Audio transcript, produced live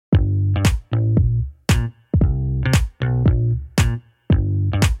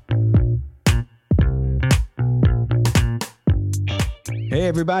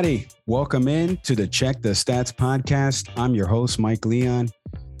everybody. Welcome in to the Check the Stats podcast. I'm your host, Mike Leon.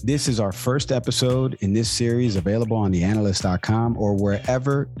 This is our first episode in this series, available on theanalyst.com or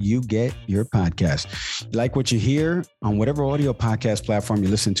wherever you get your podcast. Like what you hear on whatever audio podcast platform you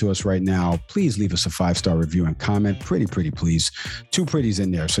listen to us right now, please leave us a 5-star review and comment. Pretty, please. 2 pretties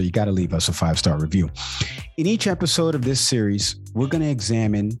in there, so you got to leave us a 5-star review. In each episode of this series, we're going to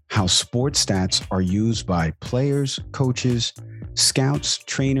examine how sports stats are used by players, coaches, scouts,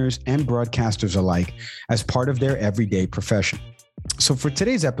 trainers, and broadcasters alike as part of their everyday profession. So for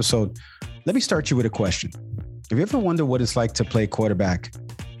today's episode, let me start you with a question. Have you ever wondered what it's like to play quarterback?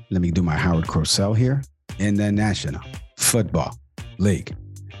 Let me do my Howard Cosell here. In the National Football League.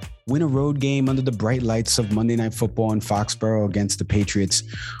 Win a road game under the bright lights of Monday Night Football in Foxborough against the Patriots,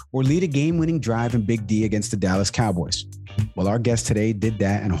 or lead a game-winning drive in Big D against the Dallas Cowboys. Well, our guest today did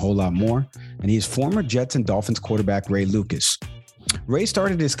that and a whole lot more, and he is former Jets and Dolphins quarterback Ray Lucas. Ray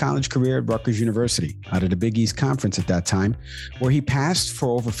started his college career at Rutgers University out of the Big East Conference at that time, where he passed for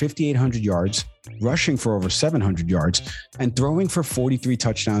over 5,800 yards, rushing for over 700 yards, and throwing for 43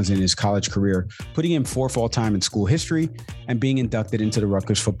 touchdowns in his college career, putting him 4th all-time in school history and being inducted into the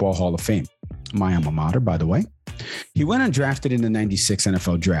Rutgers Football Hall of Fame. My alma mater, by the way. He went undrafted in the 96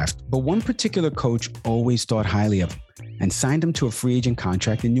 NFL draft, but one particular coach always thought highly of him and signed him to a free agent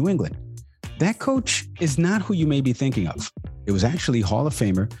contract in New England. That coach is not who you may be thinking of. It was actually Hall of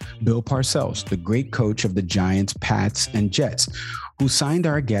Famer Bill Parcells, the great coach of the Giants, Pats, and Jets, who signed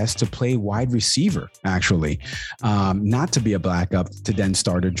our guest to play wide receiver, actually, not to be a backup to then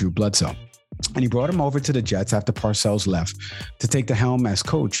starter Drew Bledsoe. And he brought him over to the Jets after Parcells left to take the helm as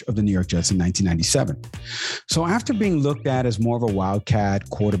coach of the New York Jets in 1997. So after being looked at as more of a wildcat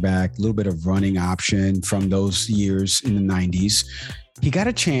quarterback, a little bit of running option from those years in the 90s, he got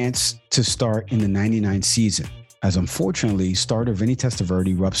a chance to start in the 99 season, as unfortunately, starter Vinny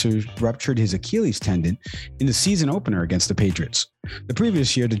Testaverde ruptured his Achilles tendon in the season opener against the Patriots. The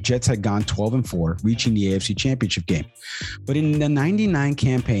previous year, the Jets had gone 12-4, reaching the AFC Championship game. But in the 99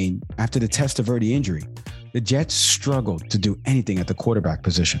 campaign, after the Testaverde injury, the Jets struggled to do anything at the quarterback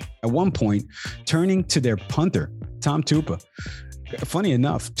position. At one point, turning to their punter, Tom Tupa. Funny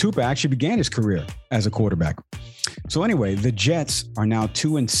enough, Tupa actually began his career as a quarterback. So anyway, the Jets are now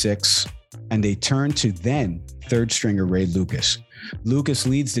 2-6, and they turn to then third stringer Ray Lucas. Lucas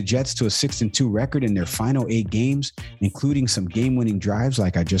leads the Jets to a 6-2 record in their final 8 games, including some game-winning drives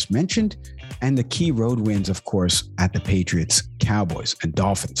like I just mentioned, and the key road wins, of course, at the Patriots, Cowboys, and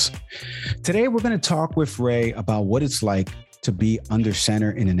Dolphins. Today, we're going to talk with Ray about what it's like to be under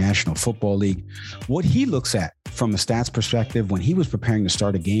center in the National Football League, what he looks at from a stats perspective when he was preparing to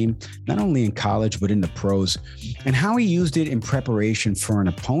start a game, not only in college, but in the pros, and how he used it in preparation for an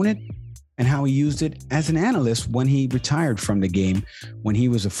opponent, and how he used it as an analyst when he retired from the game, when he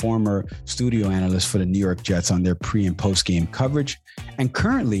was a former studio analyst for the New York Jets on their pre- and post-game coverage, and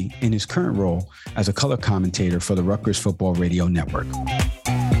currently in his current role as a color commentator for the Rutgers Football Radio Network.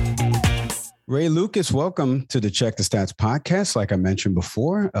 Ray Lucas, welcome to the Check the Stats podcast. Like I mentioned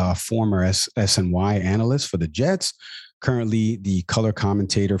before, former SNY analyst for the Jets, currently the color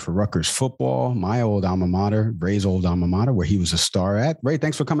commentator for Rutgers football, my old alma mater, Ray's old alma mater, where he was a star at. Ray,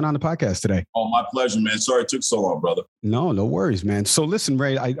 thanks for coming on the podcast today. Oh, my pleasure, man. Sorry it took so long, brother. No worries, man. So listen,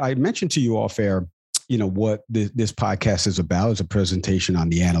 Ray, I mentioned to you off air, what this podcast is about, is a presentation on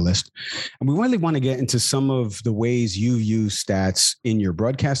the analyst. And we really want to get into some of the ways you use stats in your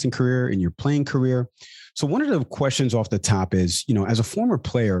broadcasting career, in your playing career. So one of the questions off the top is, as a former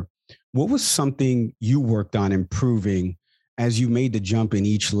player, what was something you worked on improving as you made the jump in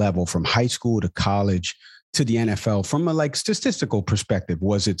each level from high school to college to the NFL from a statistical perspective?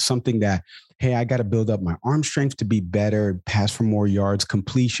 Was it something that, hey, I got to build up my arm strength to be better, pass for more yards,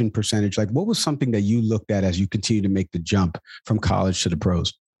 completion percentage? What was something that you looked at as you continue to make the jump from college to the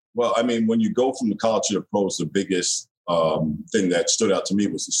pros? Well, I mean, when you go from the college to the pros, the biggest thing that stood out to me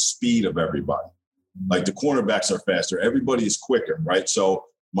was the speed of everybody. Like the cornerbacks are faster. Everybody is quicker, right? So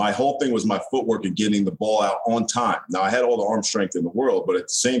my whole thing was my footwork and getting the ball out on time. Now, I had all the arm strength in the world, but at the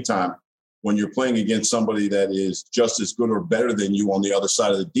same time, when you're playing against somebody that is just as good or better than you on the other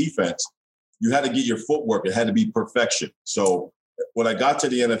side of the defense, you had to get your footwork. It had to be perfection. So when I got to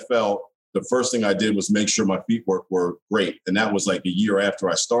the NFL, the first thing I did was make sure my feet work were great. And that was like a year after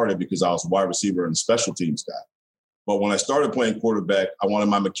I started because I was a wide receiver and a special teams guy. But when I started playing quarterback, I wanted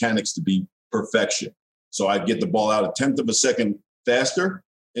my mechanics to be perfection. So I'd get the ball out a tenth of a second faster.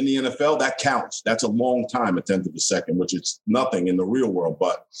 In the NFL, that counts. That's a long time, a tenth of a second, which is nothing in the real world.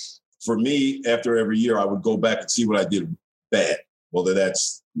 But for me, after every year, I would go back and see what I did bad, whether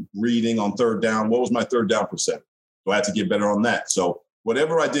that's reading on third down. What was my third down percent? So I had to get better on that. So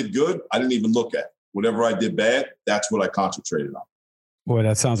Whatever I did good, I didn't even look at. Whatever I did bad, that's what I concentrated on. Boy,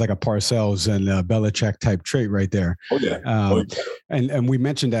 that sounds like a Parcells and Belichick type trait right there. Oh, yeah. And we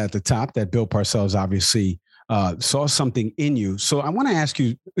mentioned that at the top that Bill Parcells obviously saw something in you. So I want to ask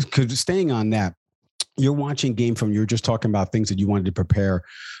you, because staying on that, you're watching game film. You were just talking about things that you wanted to prepare.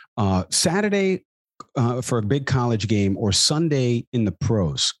 Saturday for a big college game or Sunday in the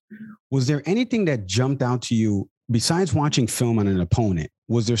pros, was there anything that jumped out to you besides watching film on an opponent?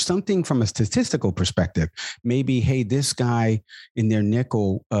 Was there something from a statistical perspective? Maybe, hey, this guy in their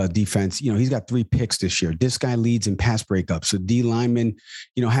nickel defense, he's got 3 picks this year. This guy leads in pass breakups. So D lineman,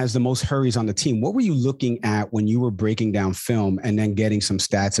 has the most hurries on the team. What were you looking at when you were breaking down film and then getting some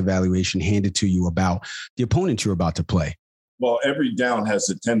stats evaluation handed to you about the opponent you're about to play? Well, every down has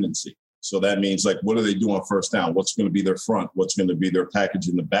a tendency. So that means, like, what do they do on first down? What's going to be their front? What's going to be their package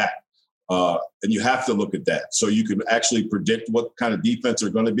in the back? And you have to look at that so you can actually predict what kind of defense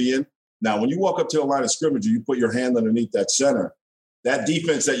they're going to be in. Now, when you walk up to a line of scrimmage and you put your hand underneath that center, that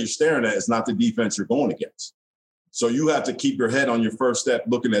defense that you're staring at is not the defense you're going against. So you have to keep your head on your first step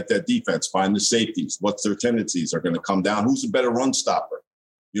looking at that defense, find the safeties, what's their tendencies, are going to come down, who's the better run stopper.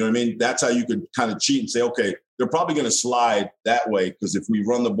 You know what I mean? That's how you could kind of cheat and say, okay, they're probably going to slide that way because if we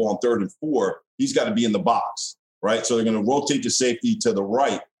run the ball on 3rd and 4, he's got to be in the box, right? So they're going to rotate the safety to the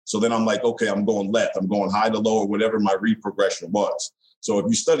right. So then I'm like, okay, I'm going left. I'm going high to low or whatever my read progression was. So if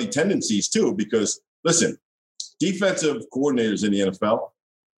you study tendencies too, because listen, defensive coordinators in the NFL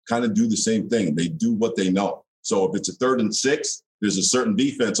kind of do the same thing. They do what they know. So if it's a 3rd and 6, there's a certain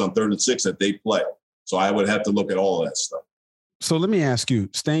defense on 3rd and 6 that they play. So I would have to look at all of that stuff. So let me ask you,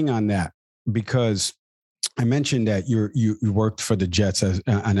 staying on that, because I mentioned that you worked for the Jets on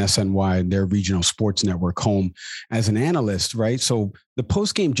SNY, their regional sports network home, as an analyst, right? So the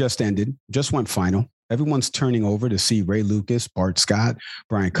postgame just ended, just went final. Everyone's turning over to see Ray Lucas, Bart Scott,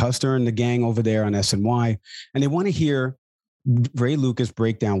 Brian Custer, and the gang over there on SNY. And they want to hear Ray Lucas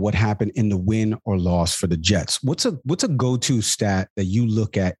break down what happened in the win or loss for the Jets. What's a go-to stat that you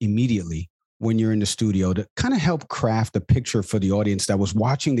look at immediately when you're in the studio to kind of help craft a picture for the audience that was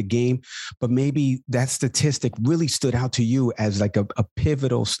watching the game, but maybe that statistic really stood out to you as like a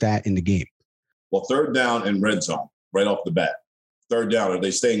pivotal stat in the game? Well, 3rd down and red zone right off the bat. 3rd down, are they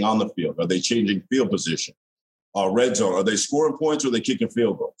staying on the field? Are they changing field position? Red zone, are they scoring points or are they kicking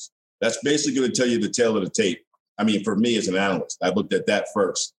field goals? That's basically going to tell you the tail of the tape. I mean, for me as an analyst, I looked at that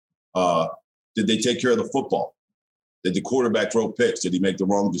first. Did they take care of the football? Did the quarterback throw picks? Did he make the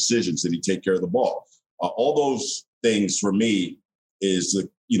wrong decisions? Did he take care of the ball? All those things for me is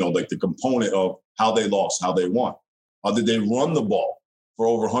like the component of how they lost, how they won. Did they run the ball for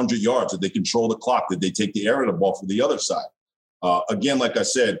over 100 yards? Did they control the clock? Did they take the air of the ball for the other side? Again, like I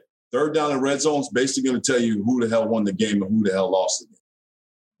said, 3rd down and red zone is basically going to tell you who the hell won the game and who the hell lost the game.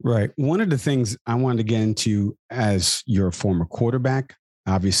 Right. One of the things I wanted to get into as your former quarterback,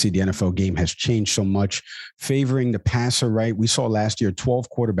 obviously the NFL game has changed so much, favoring the passer, right? We saw last year 12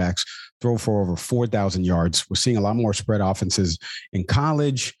 quarterbacks throw for over 4,000 yards. We're seeing a lot more spread offenses in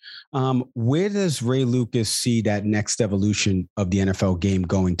college. Where does Ray Lucas see that next evolution of the NFL game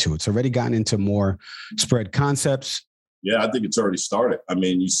going to? It's already gotten into more spread concepts. Yeah, I think it's already started. I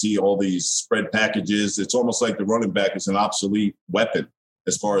mean, you see all these spread packages. It's almost like the running back is an obsolete weapon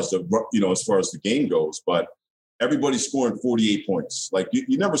as far as the game goes. But everybody's scoring 48 points. Like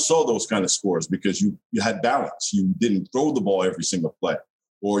you never saw those kind of scores because you had balance. You didn't throw the ball every single play,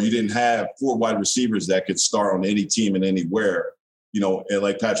 or you didn't have 4 wide receivers that could start on any team and anywhere, and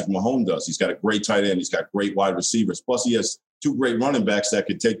like Patrick Mahomes does. He's got a great tight end. He's got great wide receivers. Plus he has 2 great running backs that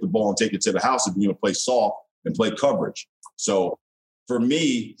could take the ball and take it to the house if you're going to play soft and play coverage. So for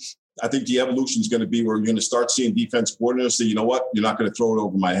me, I think the evolution is going to be where you're going to start seeing defense coordinators say, you know what, you're not going to throw it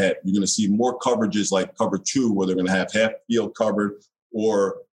over my head. You're going to see more coverages like cover 2, where they're going to have half field covered,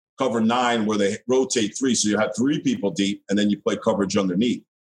 or cover 9, where they rotate 3. So you have 3 people deep and then you play coverage underneath.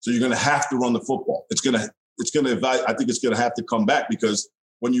 So you're going to have to run the football. I think it's going to have to come back, because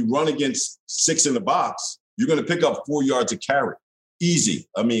when you run against 6 in the box, you're going to pick up 4 yards of carry. Easy.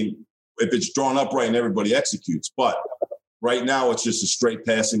 I mean, if it's drawn up right and everybody executes, but right now, it's just a straight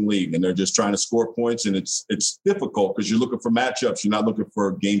passing league, and they're just trying to score points, and it's difficult because you're looking for matchups. You're not looking for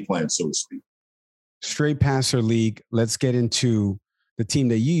a game plan, so to speak. Straight passer league. Let's get into the team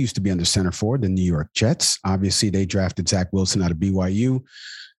that you used to be under center for, the New York Jets. Obviously, they drafted Zach Wilson out of BYU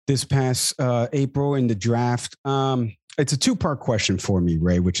this past April in the draft. It's a 2-part question for me,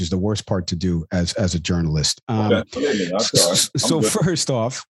 Ray, which is the worst part to do as a journalist. So first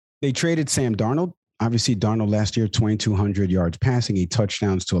off, they traded Sam Darnold Obviously, Darnold last year, 2,200 yards passing, 8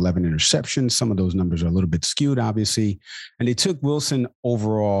 touchdowns to 11 interceptions. Some of those numbers are a little bit skewed, obviously. And they took Wilson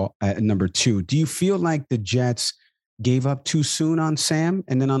overall at number 2. Do you feel like the Jets gave up too soon on Sam?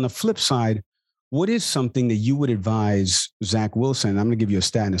 And then on the flip side, what is something that you would advise Zach Wilson? I'm going to give you a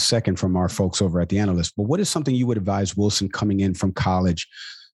stat in a second from our folks over at The Analyst, but what is something you would advise Wilson coming in from college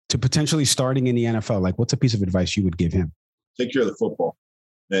to potentially starting in the NFL? Like, what's a piece of advice you would give him? Take care of the football.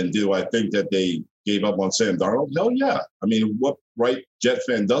 And do I think that they gave up on Sam Darnold? Hell yeah. I mean, what right Jet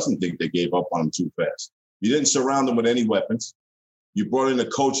fan doesn't think they gave up on him too fast? You didn't surround him with any weapons. You brought in a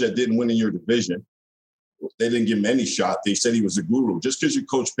coach that didn't win in your division. They didn't give him any shot. They said he was a guru. Just because you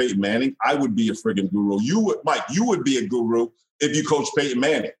coach Peyton Manning, I would be a friggin' guru. You would, Mike, you would be a guru if you coach Peyton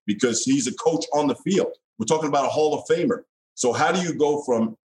Manning because he's a coach on the field. We're talking about a Hall of Famer. So how do you go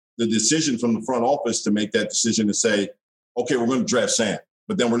from the decision from the front office to make that decision to say, okay, we're going to draft Sam,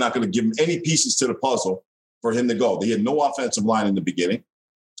 but then we're not going to give him any pieces to the puzzle for him to go. They had no offensive line in the beginning.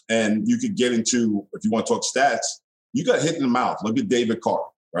 And you could get into, if you want to talk stats, you got hit in the mouth. Look at David Carr,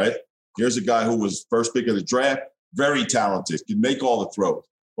 right? Here's a guy who was first pick of the draft, very talented, could make all the throws.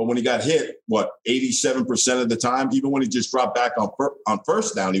 But when he got hit, 87% of the time, even when he just dropped back on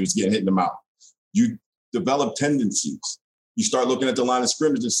first down, he was getting hit in the mouth. You develop tendencies. You start looking at the line of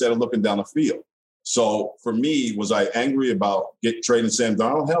scrimmage instead of looking down the field. So for me, was I angry about trading Sam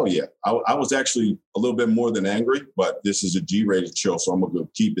Darnold? Hell yeah. I was actually a little bit more than angry, but this is a G-rated show, so I'm going to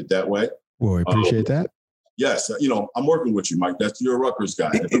keep it that way. Well, I appreciate that. Yes, I'm working with you, Mike. You're a Rutgers guy.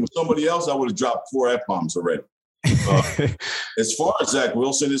 If it was somebody else, I would have dropped 4 F-bombs already. As far as Zach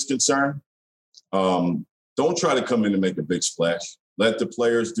Wilson is concerned, don't try to come in and make a big splash. Let the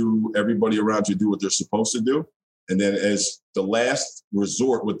players everybody around you do what they're supposed to do. And then as the last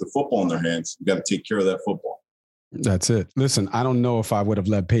resort with the football in their hands, you got to take care of that football. That's it. Listen, I don't know if I would have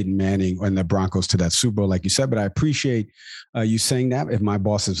led Peyton Manning and the Broncos to that Super Bowl, like you said, but I appreciate you saying that. If my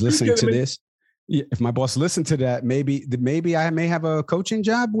boss is listening to this, if my boss listened to that, maybe I may have a coaching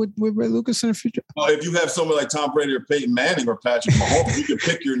job with Ray Lucas in the future. Well, if you have someone like Tom Brady or Peyton Manning or Patrick Mahomes, you can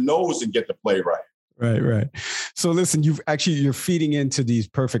pick your nose and get the play right. Right. So listen, you're feeding into these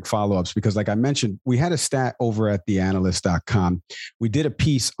perfect follow-ups because like I mentioned, we had a stat over at theanalyst.com. We did a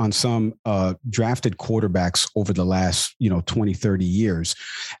piece on some drafted quarterbacks over the last, 20, 30 years.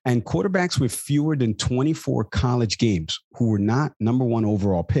 And quarterbacks with fewer than 24 college games who were not number 1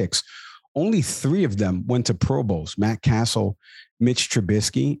 overall picks, only 3 of them went to Pro Bowls: Matt Castle, Mitch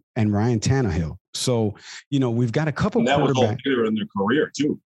Trubisky, and Ryan Tannehill. So, we've got a couple quarterbacks. That was all later in their career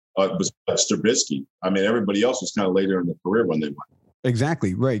too. Besides Trubisky. I mean, everybody else was kind of later in their career when they went.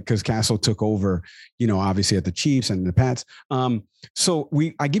 Exactly. Right. Because Castle took over, obviously at the Chiefs and the Pats. So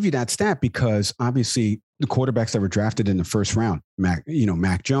I give you that stat because obviously the quarterbacks that were drafted in the first round,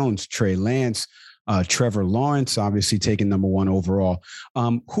 Mac Jones, Trey Lance, Trevor Lawrence, obviously taken number 1 overall.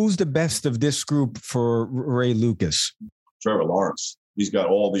 Who's the best of this group for Ray Lucas? Trevor Lawrence. He's got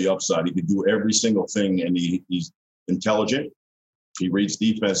all the upside. He can do every single thing, and he's intelligent. He reads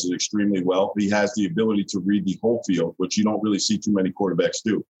defenses extremely well. He has the ability to read the whole field, which you don't really see too many quarterbacks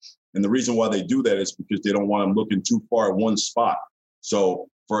do. And the reason why they do that is because they don't want him looking too far at one spot. So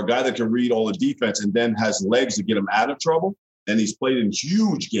for a guy that can read all the defense and then has legs to get him out of trouble, and he's played in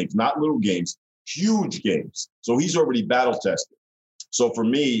huge games, not little games, huge games. So he's already battle tested. So for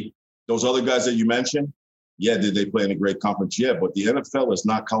me, those other guys that you mentioned, yeah, did they play in a great conference? Yeah, but the NFL is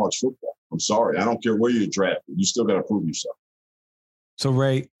not college football. I'm sorry. I don't care where you're drafted. You still got to prove yourself. So,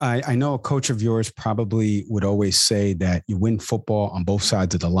 Ray, I know a coach of yours probably would always say that you win football on both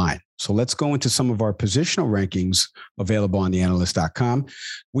sides of the line. So let's go into some of our positional rankings available on theanalyst.com.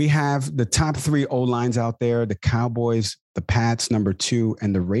 We have the top 3 O-lines out there: the Cowboys, the Pats, number 2,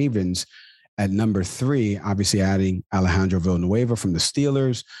 and the Ravens at number 3, obviously adding Alejandro Villanueva from the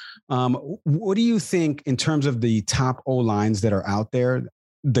Steelers. What do you think in terms of the top O-lines that are out there?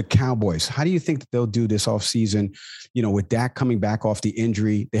 The Cowboys, how do you think that they'll do this offseason? With Dak coming back off the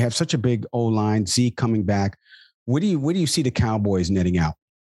injury, they have such a big O-line, Zeke coming back. Where do you see the Cowboys netting out?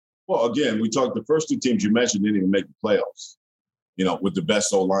 Well, again, we talked, the first 2 teams you mentioned didn't even make the playoffs, with the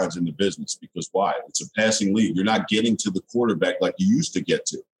best O-lines in the business. Because why? It's a passing league. You're not getting to the quarterback like you used to get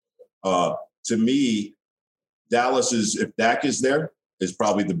to. To me, Dallas if Dak is there, is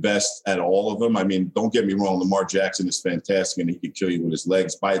probably the best at all of them. I mean, don't get me wrong, Lamar Jackson is fantastic and he could kill you with his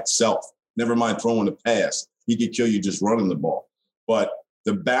legs by itself. Never mind throwing a pass. He could kill you just running the ball. But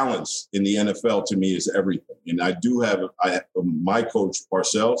the balance in the NFL to me is everything. And I have my coach,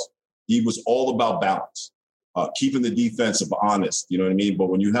 Parcells, he was all about balance, keeping the defensive honest, you know what I mean? But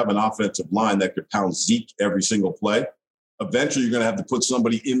when you have an offensive line that could pound Zeke every single play, Eventually, you're going to have to put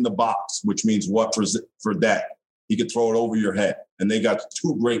somebody in the box, which means what for that? He could throw it over your head. And they got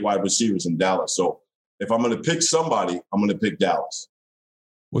two great wide receivers in Dallas. So if I'm going to pick somebody, I'm going to pick Dallas.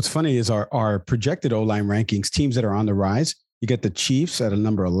 What's funny is our projected O-line rankings, teams that are on the rise. You get the Chiefs at a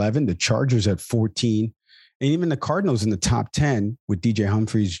number 11, the Chargers at 14, and even the Cardinals in the top 10 with DJ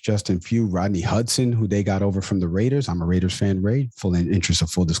Humphries, Justin Few, Rodney Hudson, who they got over from the Raiders. I'm a Raiders fan, Ray. Full in interest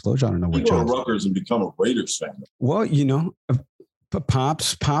of full disclosure. I don't know what John. Go to Rutgers and become a Raiders fan. Well,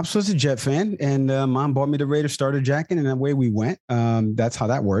 Pops was a Jet fan, and Mom bought me the Raiders starter jacket, and away we went. That's how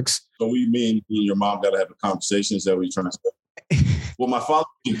that works. So what do you mean your mom got to have a conversation? Is that what you're trying to say? Well, my father's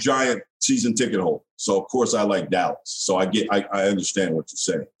a giant season ticket holder, so of course I like Dallas. So I understand what you're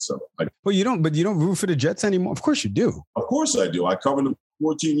saying. So, you don't root for the Jets anymore. Of course you do. Of course I do. I covered them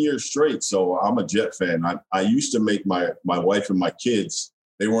 14 years straight, so I'm a Jet fan. I used to make my wife and my kids.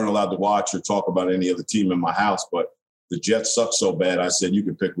 They weren't allowed to watch or talk about any other team in my house, but the Jets suck so bad. I said you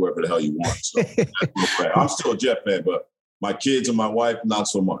can pick whoever the hell you want. So I'm still a Jet fan, but my kids and my wife not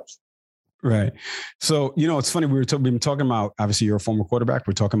so much. Right. So, it's funny. We've been talking about, obviously you're a former quarterback.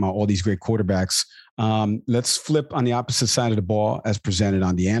 We're talking about all these great quarterbacks. Let's flip on the opposite side of the ball as presented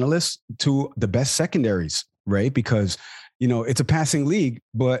on the analyst to the best secondaries, right? Because, it's a passing league,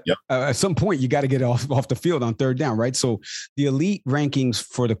 but at some point you got to get off the field on third down, right? So the elite rankings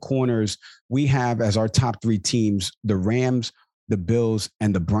for the corners, we have as our top three teams, the Rams, the Bills,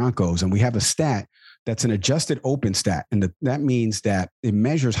 and the Broncos. And we have a stat that's an adjusted open stat. And that means that it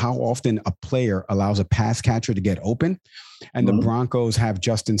measures how often a player allows a pass catcher to get open. And the Broncos have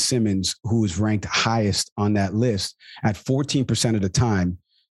Justin Simmons, who is ranked highest on that list at 14% of the time,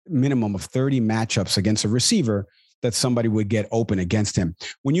 minimum of 30 matchups against a receiver that somebody would get open against him.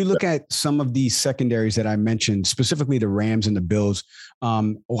 When you look at some of these secondaries that I mentioned, specifically the Rams and the Bills,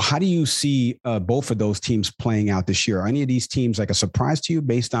 how do you see both of those teams playing out this year? Are any of these teams like a surprise to you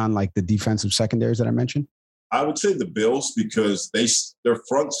based on like the defensive secondaries that I mentioned? I would say the Bills because their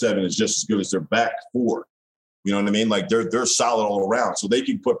front seven is just as good as their back four. You know what I mean? Like they're solid all around. So they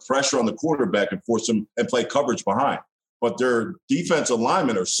can put pressure on the quarterback and force him and play coverage behind. But their defensive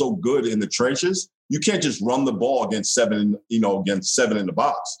linemen are so good in the trenches. You can't just run the ball against seven in the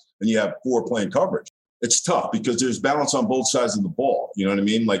box and you have four playing coverage. It's tough because there's balance on both sides of the ball. You know what I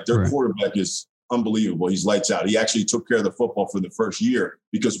mean? Like their quarterback is unbelievable. He's lights out. He actually took care of the football for the first year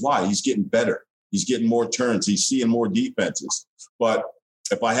because why? He's getting better. He's getting more turns. He's seeing more defenses. But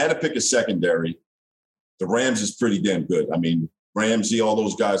if I had to pick a secondary, the Rams is pretty damn good. I mean, Ramsey, all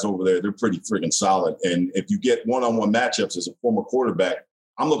those guys over there, they're pretty freaking solid. And if you get one-on-one matchups as a former quarterback,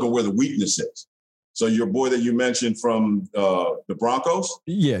 I'm looking where the weakness is. So your boy that you mentioned from the Broncos?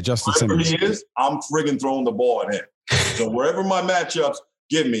 Yeah, Justin Simmons. I'm friggin' throwing the ball at him. So wherever my matchups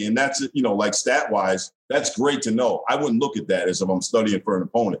give me, and that's, like stat-wise, that's great to know. I wouldn't look at that as if I'm studying for an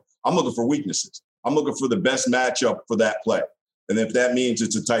opponent. I'm looking for weaknesses. I'm looking for the best matchup for that play. And if that means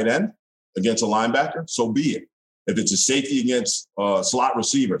it's a tight end against a linebacker, so be it. If it's a safety against a slot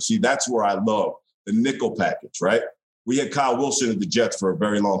receiver, see, that's where I love the nickel package, right? We had Kyle Wilson at the Jets for a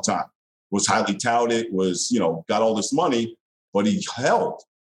very long time. Was highly touted, got all this money, but he held.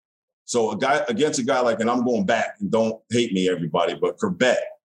 So against a guy like, and I'm going back, and don't hate me, everybody, but Corbett,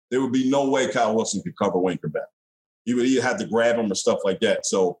 there would be no way Kyle Wilson could cover Wayne Corbett. He would either have to grab him or stuff like that.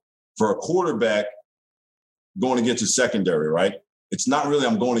 So for a quarterback going against a secondary, right? It's not really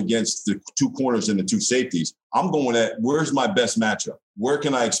I'm going against the two corners and the two safeties. I'm going at where's my best matchup? Where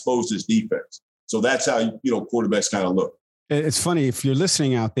can I expose this defense? So that's how, quarterbacks kind of look. It's funny if you're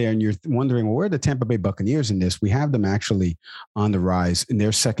listening out there and you're wondering, well, where are the Tampa Bay Buccaneers in this? We have them actually on the rise in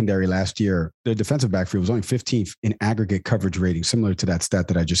their secondary last year. Their defensive backfield was only 15th in aggregate coverage rating, similar to that stat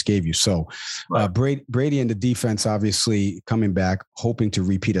that I just gave you. So Brady and the defense obviously coming back, hoping to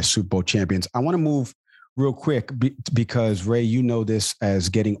repeat as Super Bowl champions. I want to move real quick because Ray, this as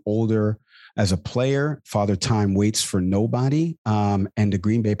getting older as a player. Father Time waits for nobody. And the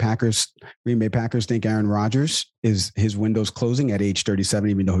Green Bay Packers think Aaron Rodgers is his window's closing at age 37,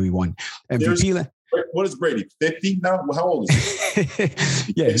 even though he won MVP. What is Brady? 50 now? How old is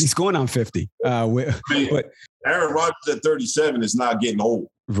he? Yeah, he's going on 50. But Aaron Rodgers at 37 is not getting old.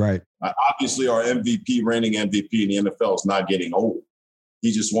 Right. Obviously, our reigning MVP in the NFL is not getting old.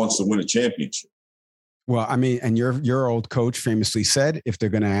 He just wants to win a championship. Well, I mean, and your old coach famously said, if they're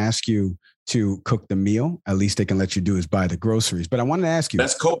going to ask you to cook the meal, at least they can let you do is buy the groceries. But I wanted to ask you.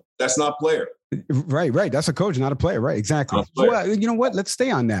 That's coach. That's not player. Right. That's a coach, not a player. Right. Exactly. Well, you know what? Let's stay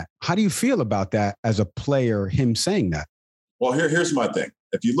on that. How do you feel about that as a player, him saying that? Well, here's my thing.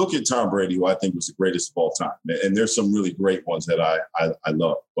 If you look at Tom Brady, who I think was the greatest of all time, and there's some really great ones that I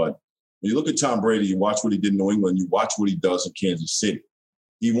love, but When you look at Tom Brady, you watch what he did in New England, you watch what he does in Kansas City.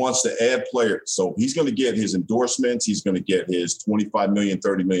 He wants to add players. So he's going to get his endorsements. He's going to get his 25 million,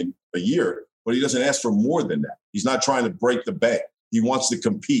 30 million a year, but he doesn't ask for more than that. He's not trying to break the bank. He wants to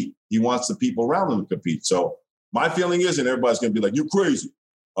compete. He wants the people around him to compete. So my feeling is, and everybody's going to be like, you're crazy.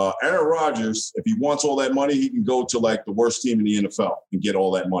 Aaron Rodgers, if he wants all that money, he can go to like the worst team in the NFL and get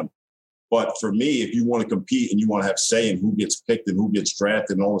all that money. But for me, if you want to compete and you want to have say in who gets picked and who gets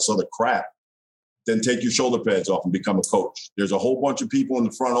drafted and all this other crap, then take your shoulder pads off and become a coach. There's a whole bunch of people in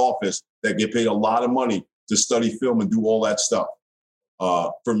the front office that get paid a lot of money to study film and do all that stuff.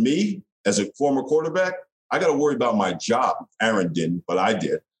 For me, as a former quarterback, I got to worry about my job. Aaron didn't, but I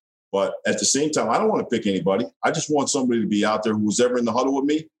did. But at the same time, I don't want to pick anybody. I just want somebody to be out there who's ever in the huddle with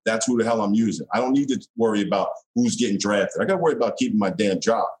me. That's who the hell I'm using. I don't need to worry about who's getting drafted. I got to worry about keeping my damn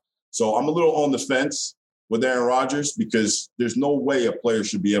job. So I'm a little on the fence with Aaron Rodgers because there's no way a player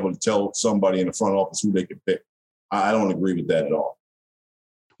should be able to tell somebody in the front office who they can pick. I don't agree with that at all.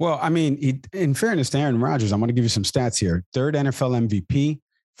 Well, I mean, in fairness to Aaron Rodgers, I'm going to give you some stats here. 3rd NFL MVP,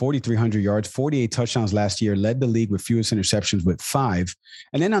 4,300 yards, 48 touchdowns last year, led the league with fewest interceptions with 5.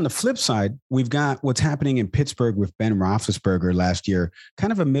 And then on the flip side, we've got what's happening in Pittsburgh with Ben Roethlisberger last year,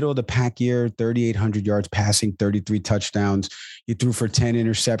 kind of a middle of the pack year, 3,800 yards passing, 33 touchdowns. He threw for 10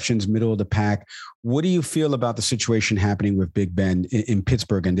 interceptions, middle of the pack. What do you feel about the situation happening with Big Ben in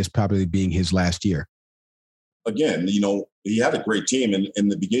Pittsburgh and this probably being his last year? Again, he had a great team. And in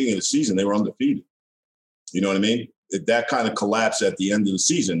the beginning of the season, they were undefeated. You know what I mean? That kind of collapsed at the end of the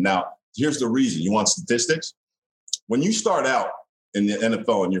season. Now, here's the reason. You want statistics? When you start out in the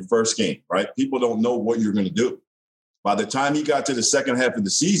NFL in your first game, right, people don't know what you're going to do. By the time he got to the second half of the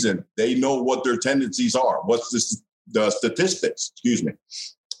season, they know what their tendencies are. What's the statistics? Excuse me.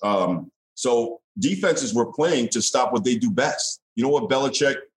 So defenses were playing to stop what they do best. You know what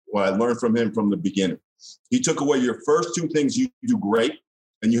Belichick, I learned from him from the beginning. He took away your first 2 things you do great,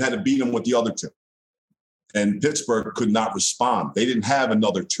 and you had to beat him with the other 2. And Pittsburgh could not respond. They didn't have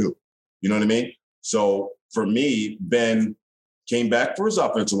another 2. You know what I mean? So for me, Ben came back for his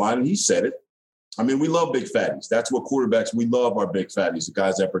offensive line, and he said it. I mean, we love big fatties. That's what quarterbacks, we love our big fatties, the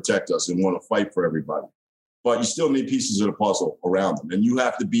guys that protect us and want to fight for everybody. But you still need pieces of the puzzle around them. And you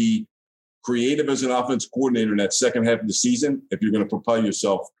have to be creative as an offensive coordinator in that second half of the season if you're going to propel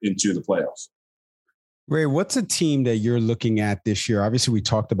yourself into the playoffs. Ray, what's a team that you're looking at this year? Obviously, we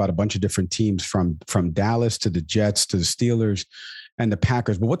talked about a bunch of different teams from Dallas to the Jets to the Steelers and the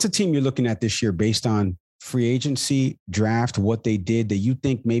Packers. But what's a team you're looking at this year based on free agency, draft, what they did that you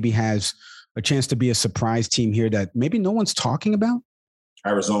think maybe has a chance to be a surprise team here that maybe no one's talking about?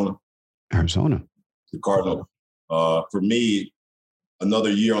 Arizona. The Cardinals. For me,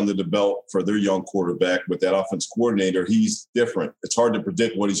 another year under the belt for their young quarterback with that offense coordinator. He's different. It's hard to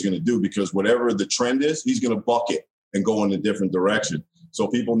predict what he's going to do because whatever the trend is, he's going to buck it and go in a different direction. So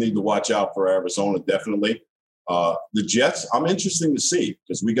people need to watch out for Arizona, definitely. The Jets, I'm interested to see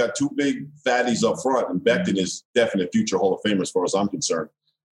because we got 2 big fatties up front, and Becton is definite future Hall of Famer as far as I'm concerned.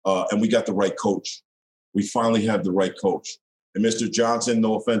 And we got the right coach. We finally have the right coach. And Mr. Johnson,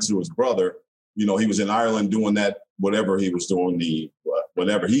 no offense to his brother, he was in Ireland doing that, whatever he was doing,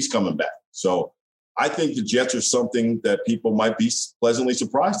 whenever he's coming back. So I think the Jets are something that people might be pleasantly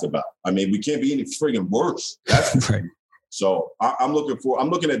surprised about. I mean, we can't be any friggin' worse. That's right. So I'm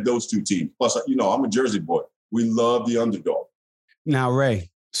looking at those 2 teams. Plus, I'm a Jersey boy. We love the underdog. Now, Ray,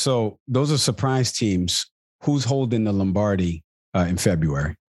 so those are surprise teams. Who's holding the Lombardi in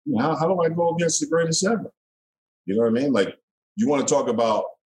February? How do I go against the greatest ever? You know what I mean? Like, you want to talk about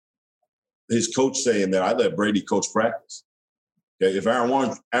his coach saying that I let Brady coach practice. Okay, if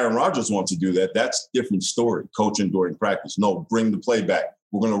Aaron Rodgers wants to do that, that's a different story, coaching during practice. No, bring the play back.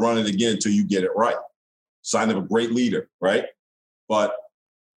 We're going to run it again until you get it right. Sign of a great leader, right? But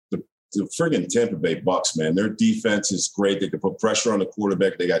the friggin' Tampa Bay Bucks, man, their defense is great. They can put pressure on the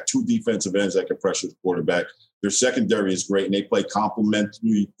quarterback. They got 2 defensive ends that can pressure the quarterback. Their secondary is great, and they play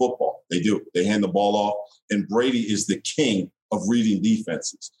complementary football. They do. They hand the ball off, and Brady is the king of reading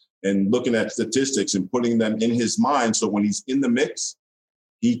defenses and looking at statistics and putting them in his mind. So when he's in the mix,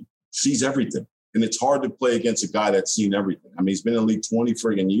 he sees everything. And it's hard to play against a guy that's seen everything. I mean, he's been in the league 20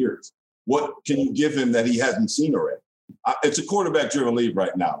 friggin' years. What can you give him that he hasn't seen already? It's a quarterback-driven league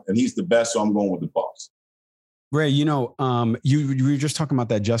right now, and he's the best, so I'm going with the Bucs. Ray, you were just talking about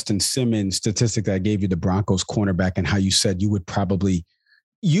that Justin Simmons statistic that I gave you, the Broncos cornerback, and how you said you would probably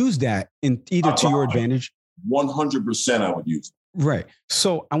use that in either to your advantage. 100% I would use it. Right.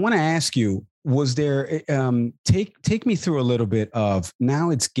 So I want to ask you, was there take me through a little bit of now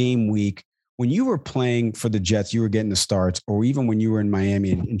it's game week. when you were playing for the Jets, you were getting the starts, or even when you were in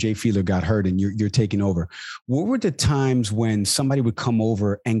Miami and Jay Fiedler got hurt and you're taking over, what were the times when somebody would come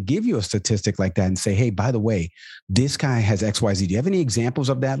over and give you a statistic like that and say, hey, by the way, this guy has XYZ? Do you have any examples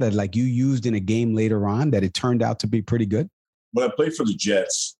of that like you used in a game later on that it turned out to be pretty good? When I played for the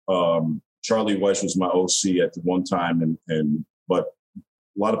Jets, Charlie Weiss was my OC at the one time, but a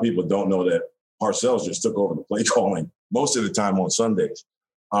lot of people don't know that Parcells just took over the play calling most of the time on Sundays.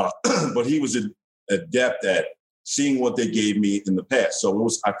 But he was adept at seeing what they gave me in the past. So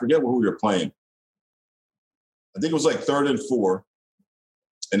I forget who we were playing. I think it was like 3rd and 4.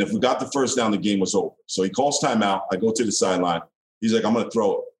 And if we got the first down, the game was over. So he calls timeout. I go to the sideline. He's like, I'm going to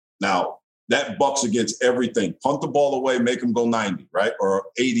throw it. Now, that bucks against everything. Punt the ball away, make them go 90, right? Or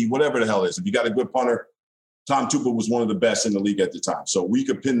 80, whatever the hell it is. If you got a good punter, Tom Tupa was one of the best in the league at the time. So we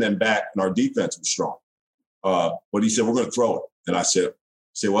could pin them back, and our defense was strong. But he said, we're going to throw it. And I said,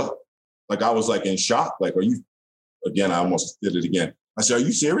 say what? Like, I was like in shock. Like, are you, again, I almost did it again. I said, are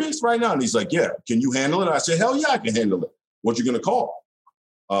you serious right now? And he's like, yeah. Can you handle it? I said, hell yeah, I can handle it. What you going to call?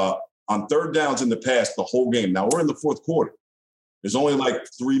 On 3rd downs in the past, the whole game. Now, we're in the 4th quarter. There's only like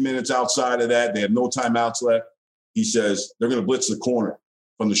 3 minutes outside of that. They have no timeouts left. He says, they're going to blitz the corner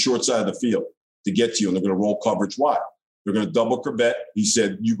from the short side of the field to get to you, and they're going to roll coverage wide. They're going to double Corbett. He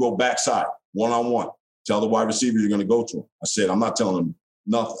said, you go backside, one-on-one. Tell the wide receiver you're going to go to him. I said, I'm not telling him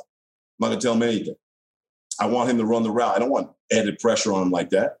nothing. I'm not going to tell him anything. I want him to run the route. I don't want added pressure on him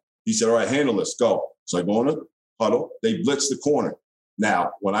like that. He said, all right, handle this, go. So I go in the huddle. They blitz the corner.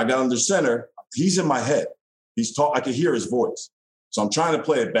 Now, when I got under center, he's in my head. I could hear his voice. So I'm trying to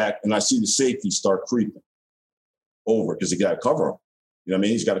play it back, and I see the safety start creeping over because he got to cover him. You know what I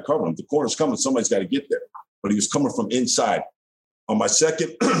mean? He's got to cover him. The corner's coming. Somebody's got to get there. But he was coming from inside. On my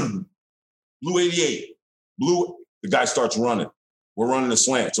second, blue 88, the guy starts running. We're running a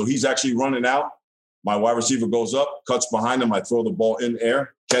slant. So he's actually running out. My wide receiver goes up, cuts behind him. I throw the ball in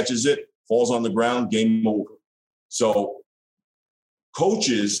air, catches it, falls on the ground, game over. So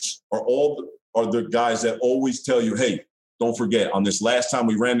coaches are the guys that always tell you, hey, don't forget, on this last time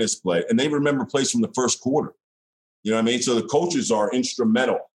we ran this play, and they remember plays from the first quarter. You know what I mean? So the coaches are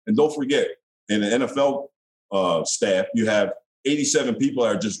instrumental. And don't forget, in the NFL staff, you have 87 people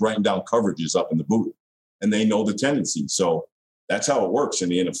that are just writing down coverages up in the booth, and they know the tendency. So that's how it works in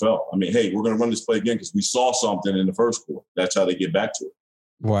the NFL. I mean, hey, we're going to run this play again because we saw something in the first quarter. That's how they get back to it.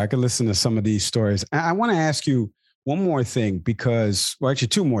 Well, I could listen to some of these stories. I want to ask you one more thing because, well, actually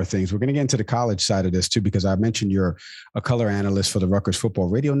 2 more things. We're going to get into the college side of this too, because I mentioned you're a color analyst for the Rutgers Football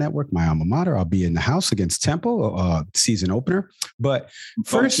Radio Network, my alma mater. I'll be in the house against Temple, season opener. But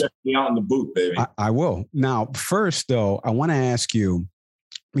first, check me out in the booth, baby. I will. Now, first though, I want to ask you,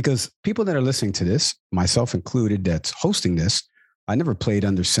 because people that are listening to this, myself included, that's hosting this, I never played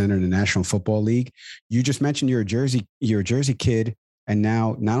under center in the National Football League. You just mentioned you're a Jersey kid. And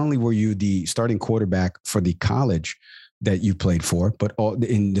now not only were you the starting quarterback for the college that you played for, but all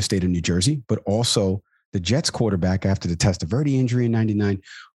in the state of New Jersey, but also the Jets quarterback after the Testaverde injury in 99.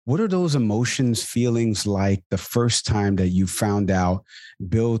 What are those emotions, feelings like the first time that you found out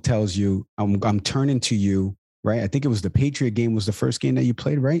Bill tells you, I'm turning to you, right? I think it was the Patriot game was the first game that you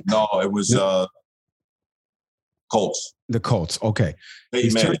played, right? No, it was Colts. The Colts. Okay.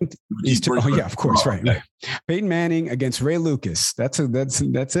 Peyton Manning. Oh yeah, of course. Right. Peyton Manning against Ray Lucas. That's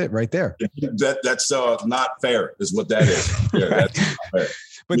it right there. That's not fair is what that is. Yeah, that's not fair.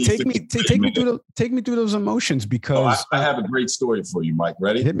 But take me through those emotions because I have a great story for you, Mike.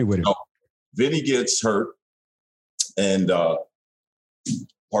 Ready? Hit me with it. Vinny gets hurt and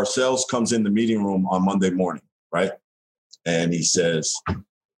Parcells comes in the meeting room on Monday morning, right? And he says,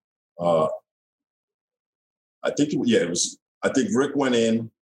 I think Rick went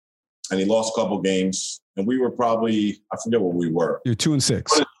in and he lost a couple games and we were probably, I forget what we were. You're 2-6.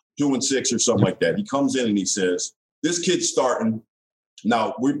 2-6 or something like that. He comes in and he says, this kid's starting.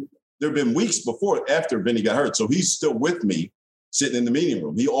 Now, there have been weeks after Vinny got hurt. So he's still with me sitting in the meeting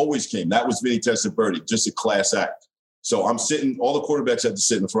room. He always came. That was Vinny Testaverde, just a class act. So I'm sitting, all the quarterbacks had to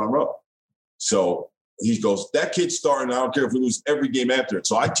sit in the front row. So he goes, that kid's starting. I don't care if we lose every game after it.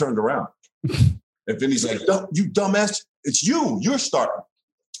 So I turned around. And Vinny's like, you dumbass, it's you. You're starting.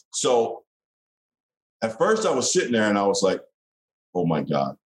 So at first I was sitting there and I was like, oh my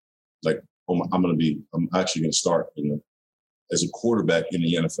God. Like, I'm actually going to start as a quarterback in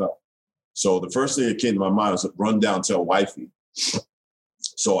the NFL. So the first thing that came to my mind was run down, tell wifey.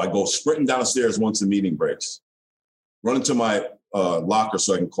 So I go sprinting down the stairs once the meeting breaks, run into my locker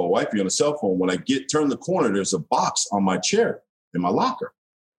so I can call wifey on the cell phone. When I turn the corner, there's a box on my chair in my locker.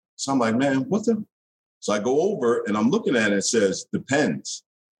 So I'm like, man, what the? So I go over and I'm looking at it. It says, Depends.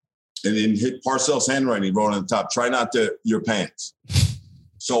 And then hit Parcells' handwriting, he wrote on the top, try not to your pants.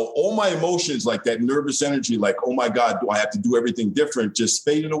 So all my emotions, like that nervous energy, like, oh my God, do I have to do everything different, just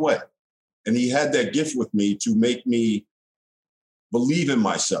faded away. And he had that gift with me to make me believe in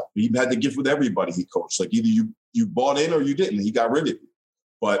myself. He had the gift with everybody he coached. Like either you bought in or you didn't. He got rid of you.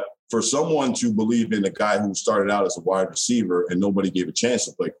 But for someone to believe in a guy who started out as a wide receiver and nobody gave a chance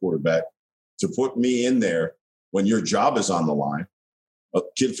to play quarterback, to put me in there when your job is on the line, a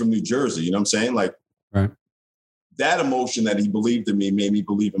kid from New Jersey, you know what I'm saying? Like, right. That emotion that he believed in me made me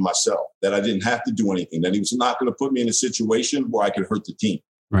believe in myself, that I didn't have to do anything, that he was not going to put me in a situation where I could hurt the team.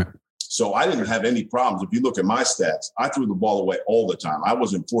 Right. So I didn't have any problems. If you look at my stats, I threw the ball away all the time. I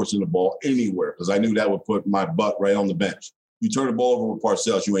wasn't forcing the ball anywhere because I knew that would put my butt right on the bench. You turn the ball over with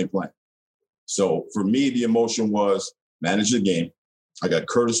Parcells, you ain't playing. So for me, the emotion was manage the game. I got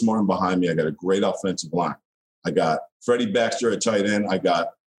Curtis Martin behind me. I got a great offensive line. I got Freddie Baxter at tight end. I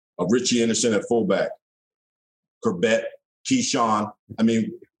got Richie Anderson at fullback. Corbett, Keyshawn. I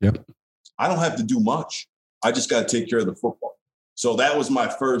mean, yep. I don't have to do much. I just got to take care of the football. So that was my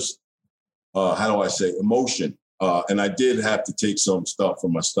first, emotion. And I did have to take some stuff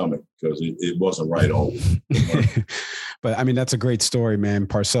from my stomach because it wasn't right always. But I mean, that's a great story, man.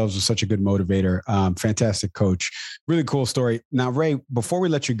 Parcells was such a good motivator. Fantastic coach. Really cool story. Now, Ray, before we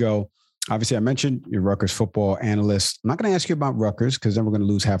let you go, obviously I mentioned you're Rutgers football analyst. I'm not going to ask you about Rutgers because then we're going to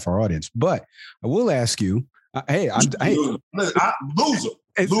lose half our audience. But I will ask you, loser.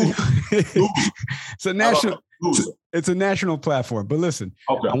 It's a national platform. But listen,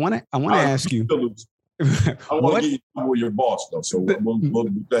 okay. I want to ask you. I want to get you with your boss though, so we'll go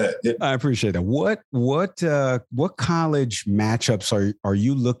ahead. I appreciate that. What college matchups are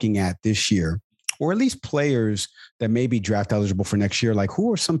you looking at this year, or at least players that may be draft eligible for next year? Like,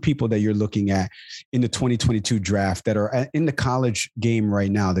 who are some people that you're looking at in the 2022 draft that are in the college game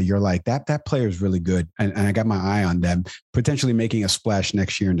right now that you're like, that player is really good, and I got my eye on them potentially making a splash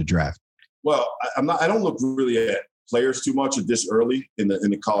next year in the draft? Well, I don't look really at players too much at this early in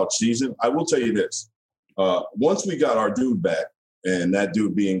the college season. I will tell you this. Once we got our dude back, and that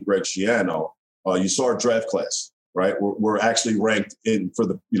dude being Greg Schiano, you saw our draft class, right? We're actually ranked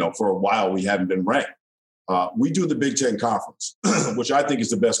for a while we haven't been ranked. We do the Big Ten Conference, which I think is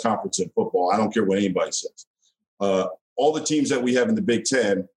the best conference in football. I don't care what anybody says. All the teams that we have in the Big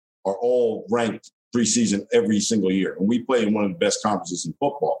Ten are all ranked preseason every single year, and we play in one of the best conferences in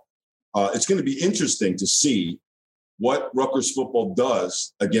football. It's going to be interesting to see what Rutgers football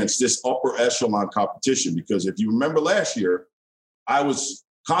does against this upper echelon competition. Because if you remember last year, I was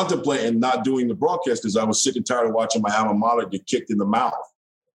contemplating not doing the broadcast because I was sick and tired of watching my alma mater get kicked in the mouth.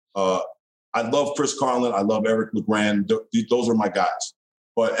 I love Chris Carlin. I love Eric LeGrand. Those are my guys.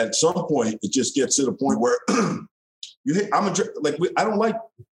 But at some point, it just gets to the point where I don't like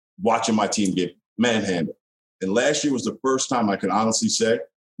watching my team get manhandled. And last year was the first time I can honestly say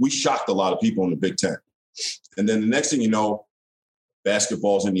we shocked a lot of people in the Big Ten. And then the next thing you know,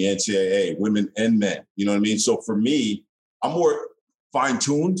 basketball's in the NCAA, women and men. You know what I mean? So for me, I'm more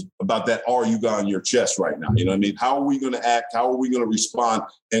fine-tuned about that R you got on your chest right now. You know what I mean? How are we going to act? How are we going to respond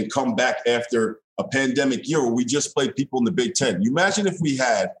and come back after a pandemic year where we just played people in the Big Ten? You imagine if we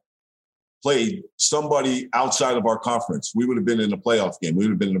had played somebody outside of our conference. We would have been in a playoff game. We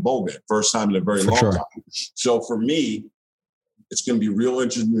would have been in a bowl game. First time in a very long time. So for me, it's going to be real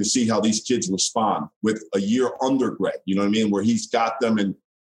interesting to see how these kids respond with a year under Greg, you know what I mean? Where he's got them and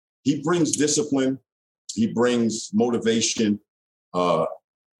he brings discipline. He brings motivation.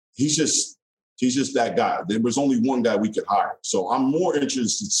 He's just that guy. There was only one guy we could hire. So I'm more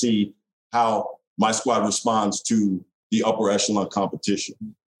interested to see how my squad responds to the upper echelon competition.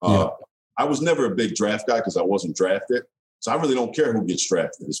 I was never a big draft guy because I wasn't drafted. So I really don't care who gets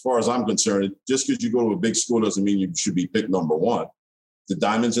drafted. As far as I'm concerned, just because you go to a big school doesn't mean you should be picked number one. The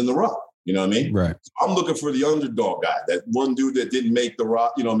diamond's in the rough. You know what I mean? Right. So I'm looking for the underdog guy, that one dude that didn't make the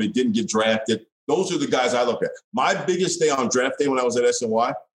rock, you know what I mean, didn't get drafted. Those are the guys I look at. My biggest day on draft day when I was at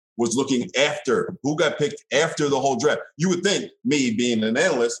SNY was looking after who got picked after the whole draft. You would think, me being an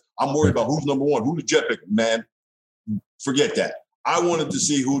analyst, I'm worried about who's number one, who the Jet pick. Man, forget that. I wanted to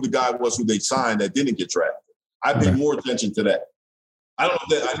see who the guy was who they signed that didn't get drafted. I paid more attention to that. I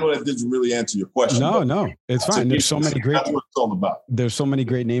know that didn't really answer your question. No, it's fine. There's so many great. That's what it's all about. There's so many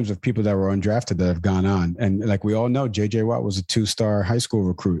great names of people that were undrafted that have gone on, and like we all know, J.J. Watt was a 2-star high school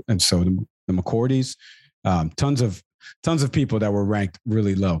recruit, and so the McCourties, tons of people that were ranked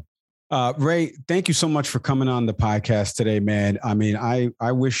really low. Ray, thank you so much for coming on the podcast today, man. I mean,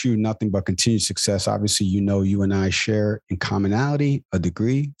 I wish you nothing but continued success. Obviously, you and I share in commonality a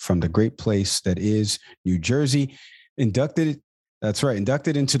degree from the great place that is New Jersey. Inducted That's right.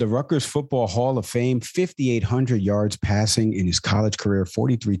 Inducted into the Rutgers Football Hall of Fame, 5,800 yards passing in his college career,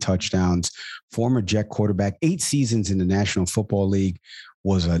 43 touchdowns, former Jet quarterback, 8 seasons in the National Football League,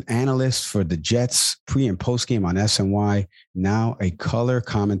 was an analyst for the Jets pre and post game on SNY, now a color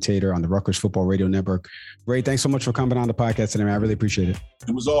commentator on the Rutgers Football Radio Network. Ray, thanks so much for coming on the podcast today, man. I really appreciate it.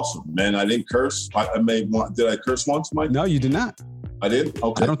 It was awesome, man. I didn't curse. Did I curse once, Mike? No, you did not. I didn't?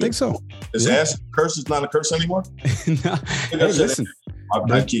 Okay. I don't think so. Is curse is not a curse anymore? No. Hey, listen.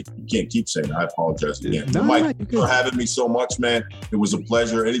 You can't keep saying that. I apologize again. No, Mike, thanks for having me so much, man. It was a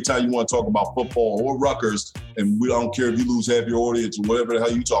pleasure. Anytime you want to talk about football or Rutgers, and I don't care if you lose half your audience or whatever the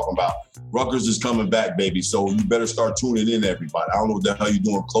hell you talking about, Rutgers is coming back, baby. So you better start tuning in, everybody. I don't know what the hell you're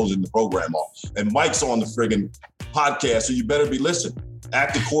doing closing the program off. And Mike's on the friggin' podcast, so you better be listening.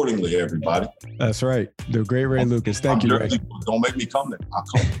 Act accordingly, everybody. That's right. The great Ray Lucas. Thank you, Ray. Don't make me come there. I'll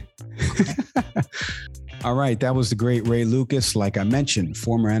come. All right. That was the great Ray Lucas. Like I mentioned,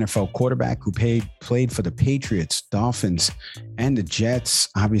 former NFL quarterback who played for the Patriots, Dolphins, and the Jets,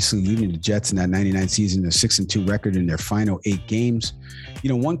 obviously leading the Jets in that 99 season, a 6-2 record in their final 8 games. You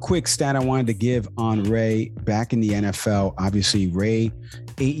know, one quick stat I wanted to give on Ray back in the NFL, obviously Ray,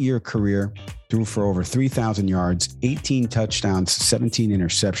 8-year career, threw for over 3,000 yards, 18 touchdowns, 17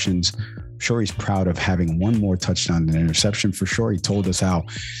 interceptions. I'm sure he's proud of having one more touchdown than interception for sure. He told us how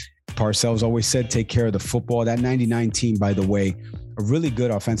Parcells always said, take care of the football. That 99 team, by the way, a really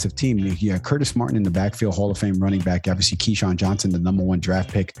good offensive team. You had Curtis Martin in the backfield, Hall of Fame running back. Obviously, Keyshawn Johnson, the #1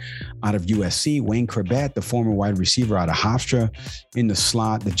 draft pick out of USC. Wayne Corbett, the former wide receiver out of Hofstra, in the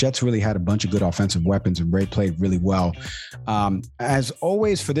slot. The Jets really had a bunch of good offensive weapons, and Ray played really well. As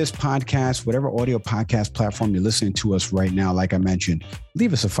always, for this podcast, whatever audio podcast platform you're listening to us right now, like I mentioned,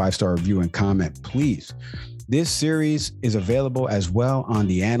 leave us a 5-star review and comment, please. This series is available as well on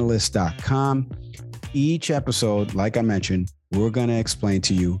theanalyst.com. Each episode, like I mentioned, we're going to explain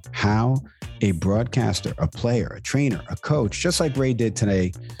to you how a broadcaster, a player, a trainer, a coach, just like Ray did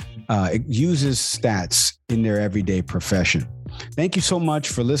today, uses stats in their everyday profession. Thank you so much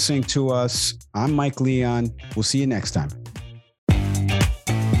for listening to us. I'm Mike Leon. We'll see you next time.